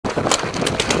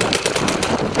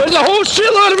There's a whole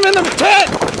shitload of them in the tent.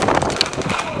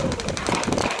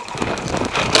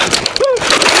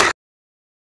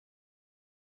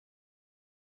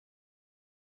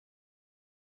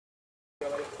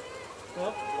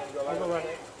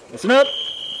 Listen up.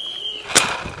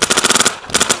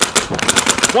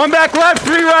 1 back left,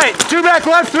 3 right. 2 back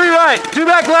left, 3 right. 2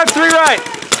 back left, 3 right.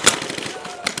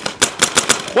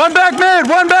 1 back mid,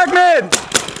 1 back mid.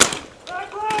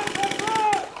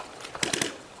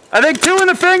 I think 2 in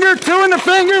the finger, 2 in the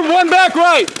finger, 1 back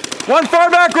right. 1 far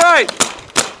back right.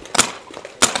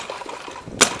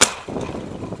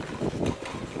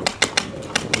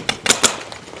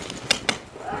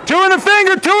 Two in the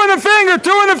finger, 2 in the finger,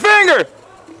 2 in the finger.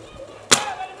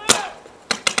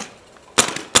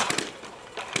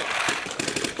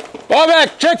 Ball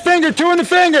back, check finger, 2 in the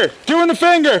finger, 2 in the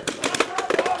finger.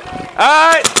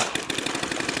 All right.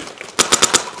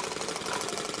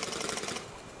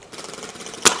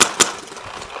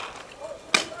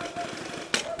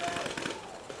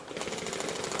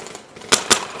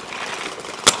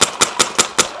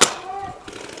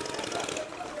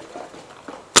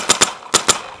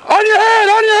 On your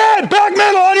head, back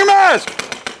middle, on your mask.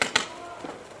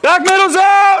 Back middle's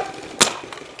out.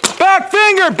 Back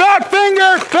finger, back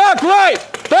right.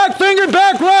 Back finger,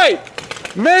 back right.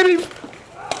 Maybe.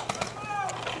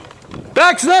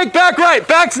 Back snake, back right.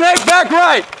 Back snake, back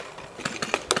right.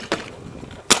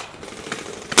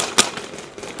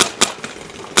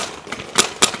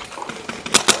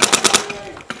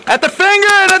 At the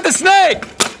finger and at the snake.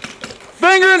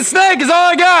 Finger and snake is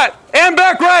all I got. And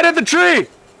back right at the tree.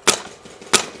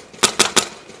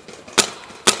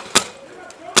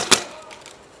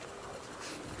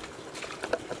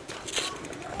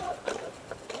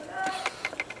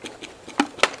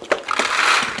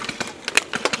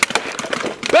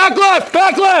 Back left,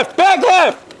 back left, back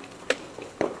left.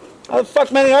 How the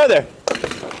fuck many are there?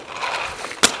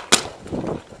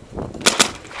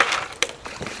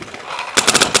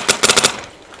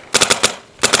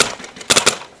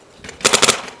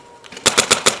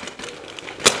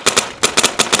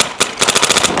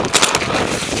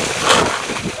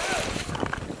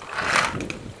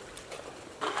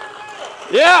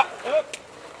 Yeah.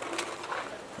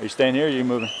 Are you staying here or are you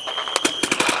moving?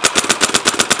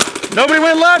 Nobody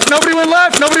went left, nobody went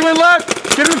left, nobody went left.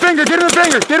 Get in the finger, get in the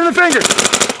finger, get in the finger.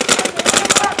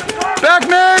 Back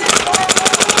mid.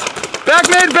 Back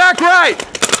mid, back right.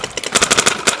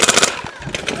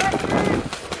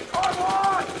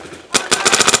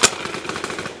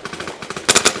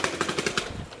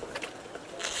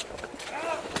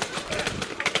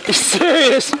 You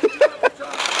serious?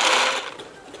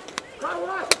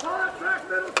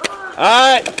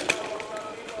 All right.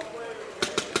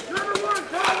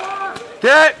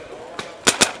 Get.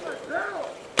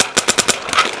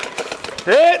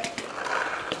 Hit.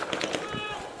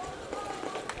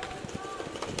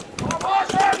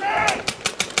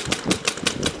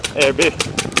 There, B.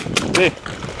 B.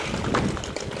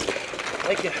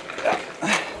 Thank you.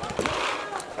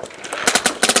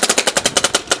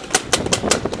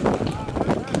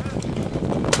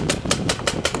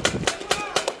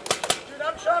 Dude,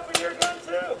 I'm shopping your gun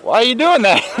too. Why are you doing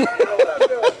that?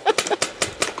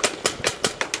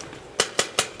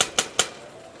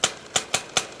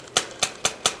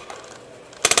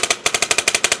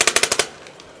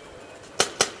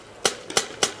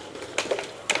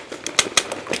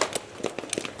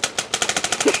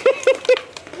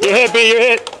 You're hit, B, you're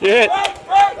hit, you're hit.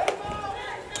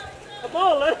 Come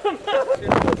on, let him out.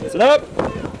 Listen up.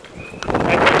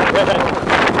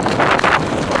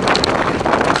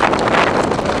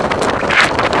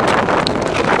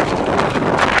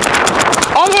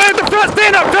 All the way at the front,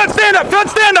 stand up, front stand up, front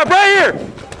stand up, right here.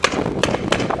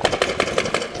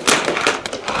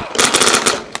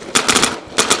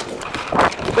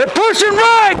 They're pushing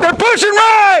right, they're pushing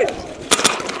right.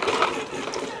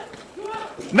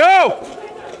 No.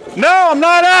 No, I'm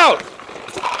not out.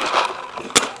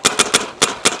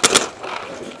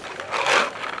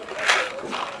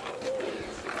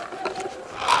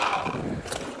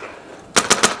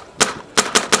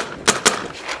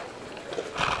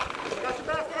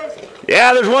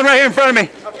 Yeah, there's one right here in front of me.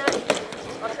 Okay.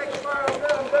 I'll take the fire.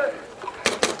 I'm good.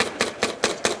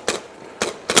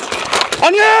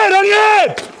 On your head, on your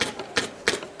head.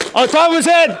 On top of his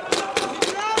head.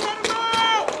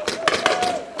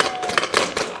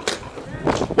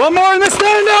 One more in the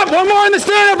stand-up! One more in the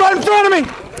stand-up right in front of me!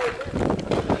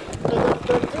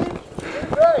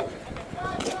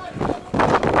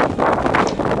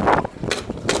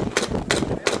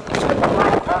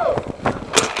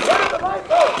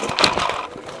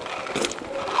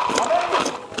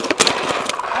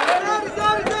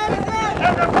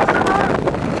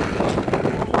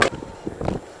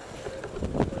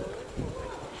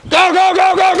 Go, go,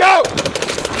 go, go, go!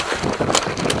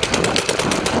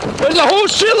 There's a whole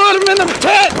shitload of them in the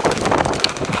tent!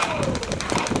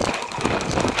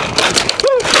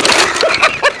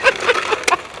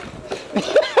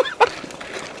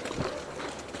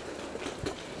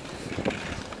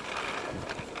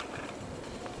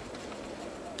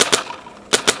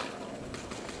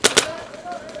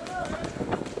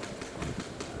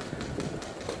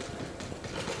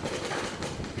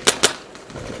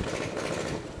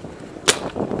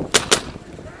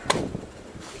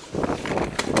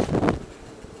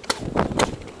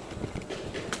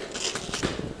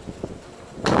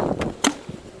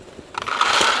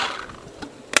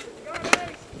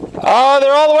 Oh,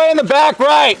 they're all the way in the back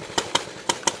right.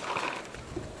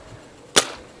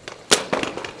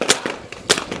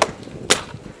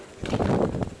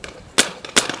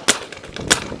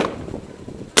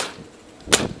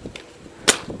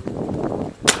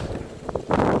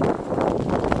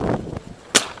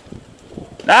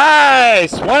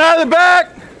 Nice! One out of the back.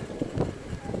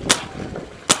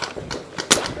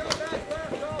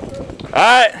 All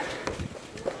right.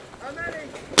 How many?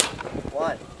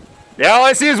 One. Yeah, all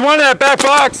I see is one in that back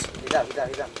box. He's out, he's out,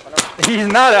 he's out. Oh, no. He's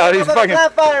not out, he's fucking...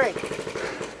 Not firing.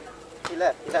 He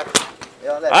left, he left. They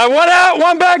all left. All right, one out,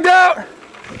 one backed out.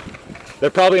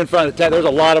 They're probably in front of the tent. There's a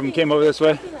lot of them came over this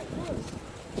way.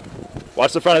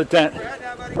 Watch the front of the tent. Grab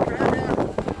down, buddy. Grab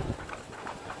down.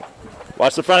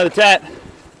 Watch the front of the tent.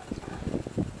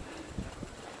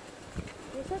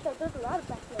 You said that there's a lot of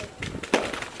backload.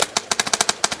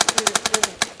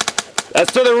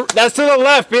 That's to the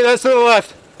left, B. That's to the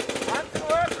left. I'm to the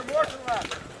left or more to the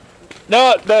left?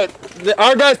 No,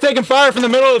 our guy's taking fire from the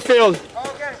middle of the field.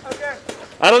 Okay, okay.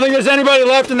 I don't think there's anybody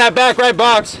left in that back right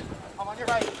box. I'm on your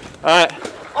right. All right.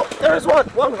 Oh, there's one.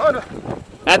 One.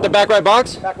 At the back right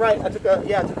box? Back right. I took a,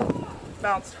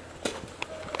 bounce.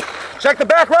 Check the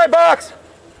back right box.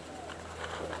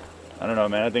 I don't know,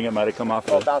 man. I think it might have come off.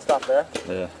 Oh, bounced off there.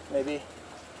 Yeah. Maybe.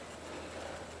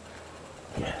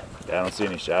 Yeah, I don't see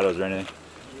any shadows or anything.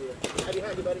 Yeah. Right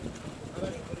behind you, buddy. How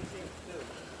many? What do you see?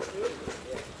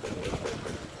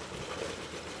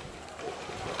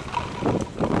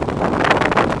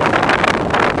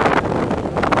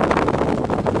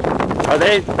 Are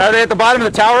they at the bottom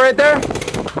of the tower right there?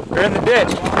 They're in the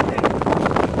ditch.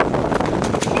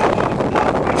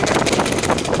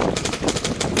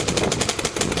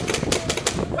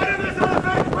 Right in this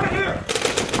elephant, right here.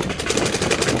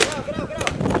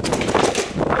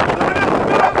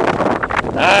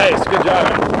 Nice, good job,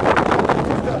 man.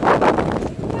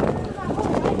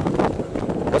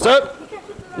 What's up?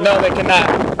 No, they cannot.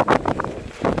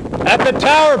 At the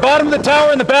tower, bottom of the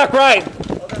tower in the back right.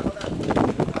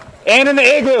 And in the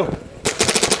igloo.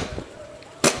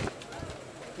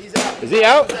 He's out. Is he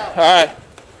out? All right.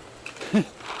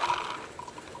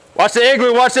 Watch the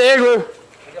igloo, watch the igloo.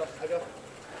 I go.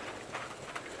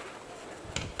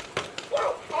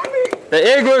 Whoa, on me. The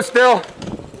igloo still.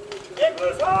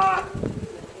 Igloo's hot.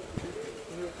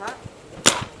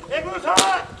 Igloo's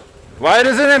hot. Why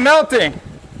isn't it melting?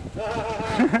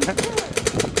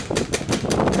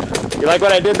 You like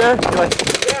what I did there? You like?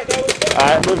 Yeah, that was good. All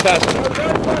right, move past. I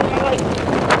like it.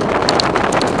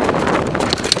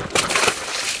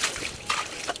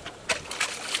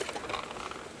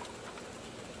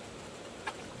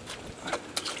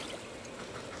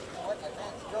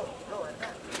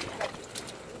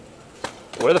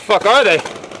 Where the fuck are they?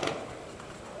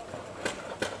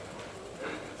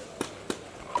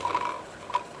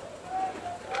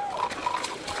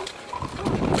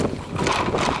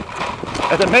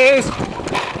 At the maze.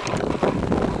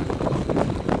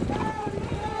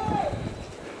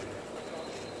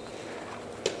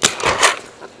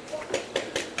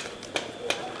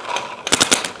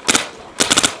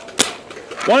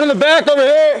 One in the back over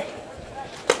here.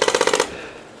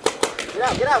 Get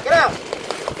out, get out, get out.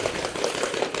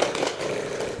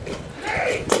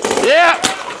 Yeah.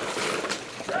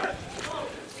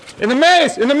 In the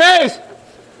maze, in the maze.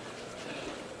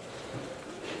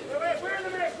 We're in the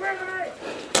mix, we're in the mix.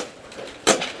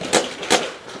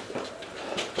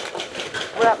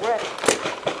 We're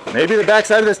at. Maybe the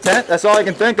backside of this tent. That's all I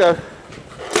can think of.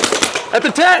 At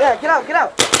the tent. Yeah, get out, get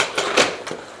out.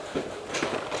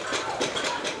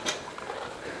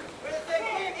 We're the same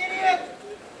team, idiot.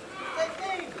 Same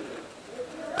team.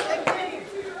 Same team.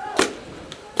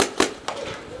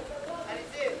 I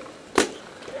didn't see it.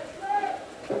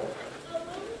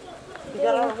 You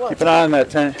got out of what? Keep an eye on that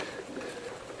tent.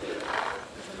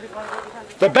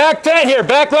 The back tent here.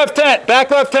 Back left tent. Back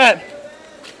left tent.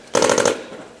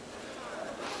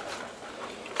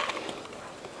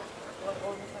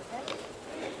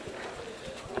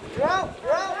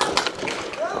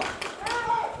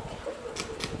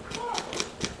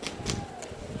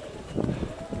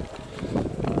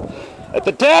 At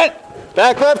the tent.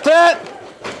 Back left tent.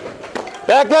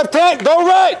 Back left tent. Go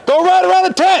right. Go right around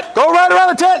the tent. Go right around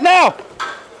the tent now.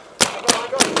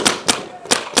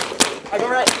 I go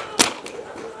right.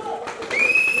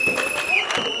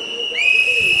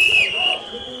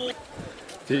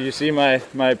 Did you see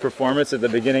my performance at the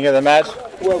beginning of the match?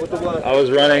 What, with the what? I was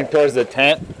running towards the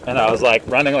tent, and I was like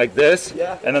running like this,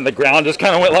 Yeah. and then the ground just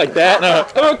kind of went like that. And I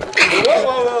went, Whoa,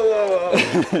 whoa, whoa,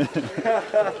 whoa,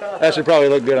 whoa. that should probably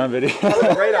look good on video. That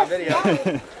looks great on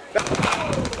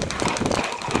video.